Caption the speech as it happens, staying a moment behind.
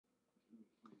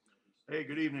Hey,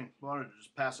 good evening. Wanted to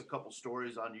just pass a couple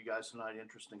stories on you guys tonight.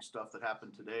 Interesting stuff that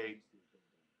happened today.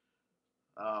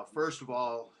 First of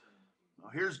all,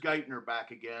 here's Geithner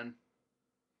back again,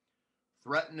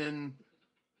 threatening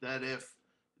that if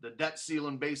the debt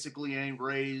ceiling basically ain't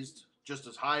raised just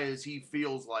as high as he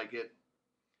feels like it,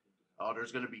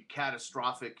 there's going to be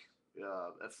catastrophic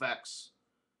effects,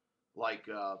 like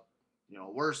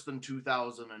worse than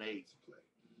 2008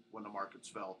 when the markets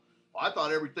fell. Well, I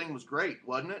thought everything was great,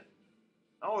 wasn't it?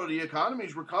 Oh, the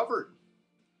economy's recovered.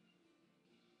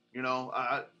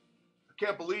 I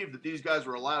can't believe that these guys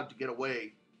were allowed to get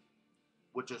away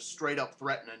with just straight up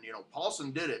threatening.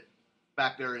 Paulson did it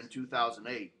back there in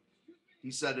 2008. He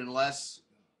said unless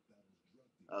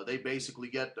they basically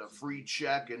get a free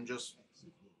check and just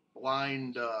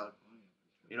blind,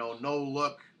 no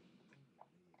look,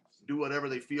 do whatever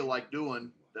they feel like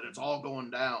doing, that it's all going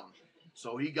down.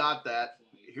 So he got that.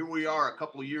 Here we are a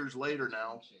couple of years later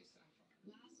now.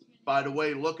 By the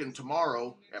way, looking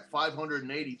tomorrow at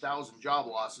 580,000 job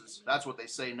losses. That's what they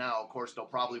say now. Of course, they'll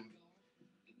probably,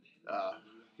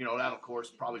 that'll of course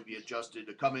probably be adjusted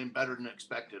to come in better than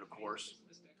expected, of course.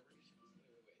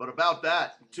 But about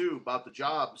that too, about the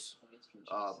jobs,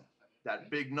 that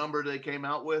big number they came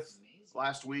out with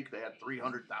last week, they had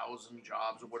 300,000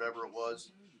 jobs or whatever it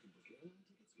was.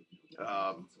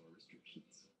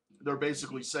 They're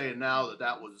basically saying now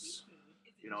that was,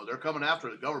 they're coming after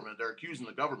the government. They're accusing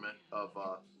the government of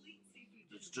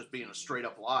it's just being a straight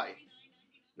up lie.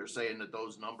 They're saying that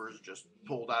those numbers just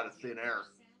pulled out of thin air.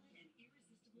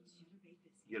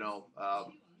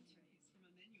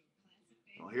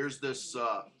 Here's this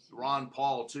Ron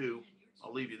Paul too.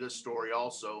 I'll leave you this story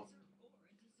also.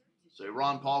 So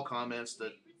Ron Paul comments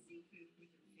that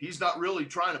he's not really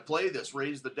trying to play this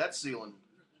raise the debt ceiling,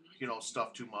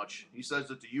 stuff too much. He says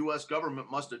that the U.S. government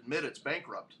must admit it's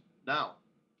bankrupt now.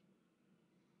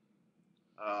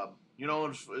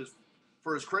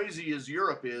 For as crazy as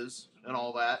Europe is and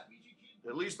all that,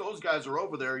 at least those guys are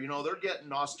over there. They're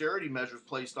getting austerity measures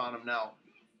placed on them now.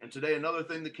 And today, another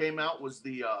thing that came out was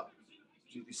the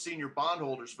senior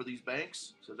bondholders for these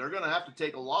banks. So they're going to have to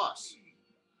take a loss.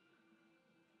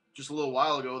 Just a little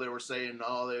while ago, they were saying,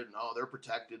 no, they're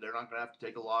protected. They're not going to have to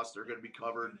take a loss. They're going to be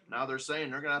covered. Now they're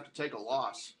saying they're going to have to take a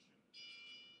loss.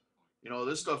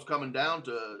 This stuff's coming down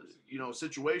to,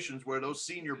 situations where those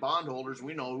senior bondholders,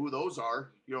 we know who those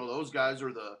are. Those guys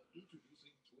are the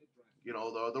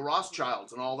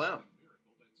Rothschilds and all them.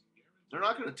 They're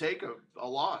not going to take a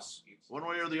loss one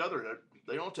way or the other.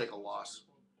 They don't take a loss.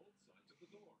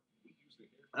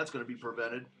 That's going to be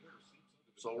prevented.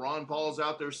 So Ron Paul's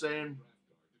out there saying,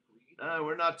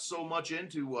 we're not so much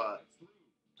into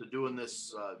to doing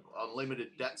this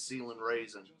unlimited debt ceiling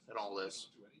raising and all this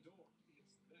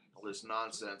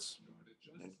nonsense.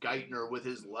 And Geithner with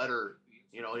his letter,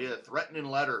 he had a threatening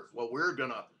letter. Well,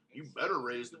 you better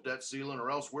raise the debt ceiling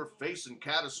or else we're facing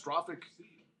catastrophic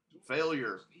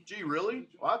failure. Gee, really?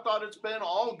 Well, I thought it's been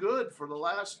all good for the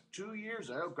last 2 years.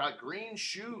 I've got green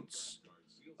shoots.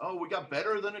 Oh, we got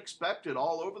better than expected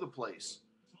all over the place.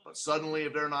 But suddenly,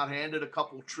 if they're not handed a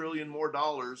couple trillion more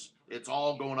dollars, it's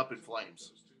all going up in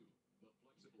flames.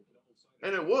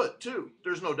 And it would, too.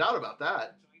 There's no doubt about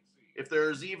that. If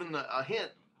there's even a hint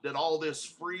that all this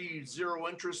free zero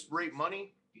interest rate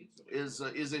money is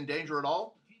in danger at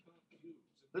all,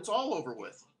 it's all over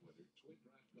with.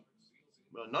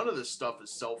 None of this stuff is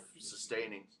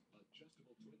self-sustaining.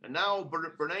 And now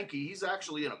Bernanke, he's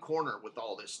actually in a corner with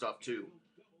all this stuff too.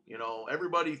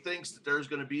 Everybody thinks that there's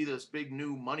going to be this big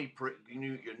new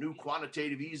new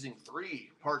quantitative easing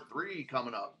part 3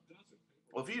 coming up.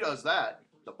 Well, if he does that,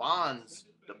 the bonds,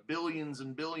 the billions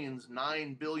and billions,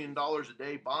 $9 billion a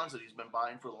day bonds that he's been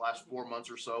buying for the last 4 months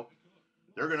or so,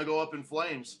 they're going to go up in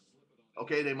flames.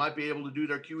 Okay, they might be able to do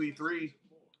their QE3,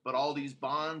 but all these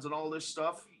bonds and all this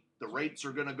stuff, the rates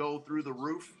are going to go through the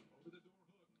roof.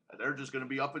 They're just going to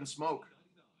be up in smoke.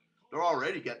 They're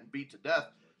already getting beat to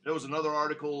death. There was another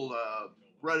article,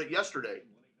 read it yesterday,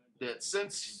 that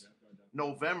since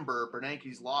November,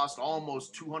 Bernanke's lost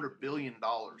almost $200 billion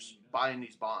buying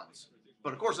these bonds.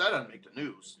 But of course, that doesn't make the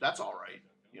news. That's all right.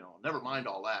 Never mind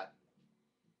all that.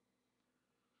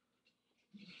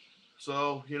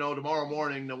 So, tomorrow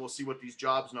morning, then we'll see what these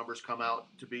jobs numbers come out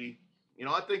to be.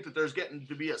 I think that there's getting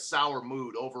to be a sour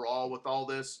mood overall with all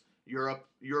this.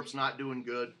 Europe's not doing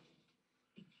good.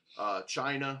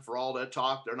 China, for all that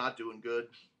talk, they're not doing good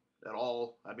at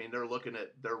all. I mean,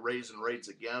 they're raising rates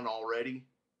again already.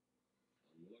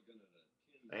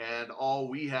 And all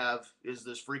we have is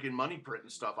this freaking money printing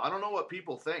stuff. I don't know what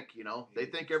people think, They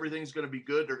think everything's going to be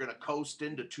good. They're going to coast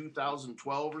into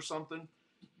 2012 or something.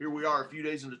 Here we are a few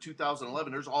days into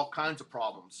 2011. There's all kinds of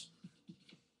problems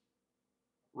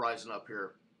rising up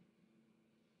here.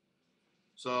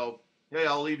 So, hey,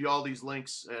 I'll leave you all these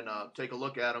links and take a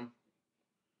look at them.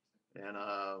 And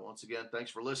once again,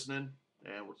 thanks for listening,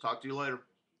 and we'll talk to you later.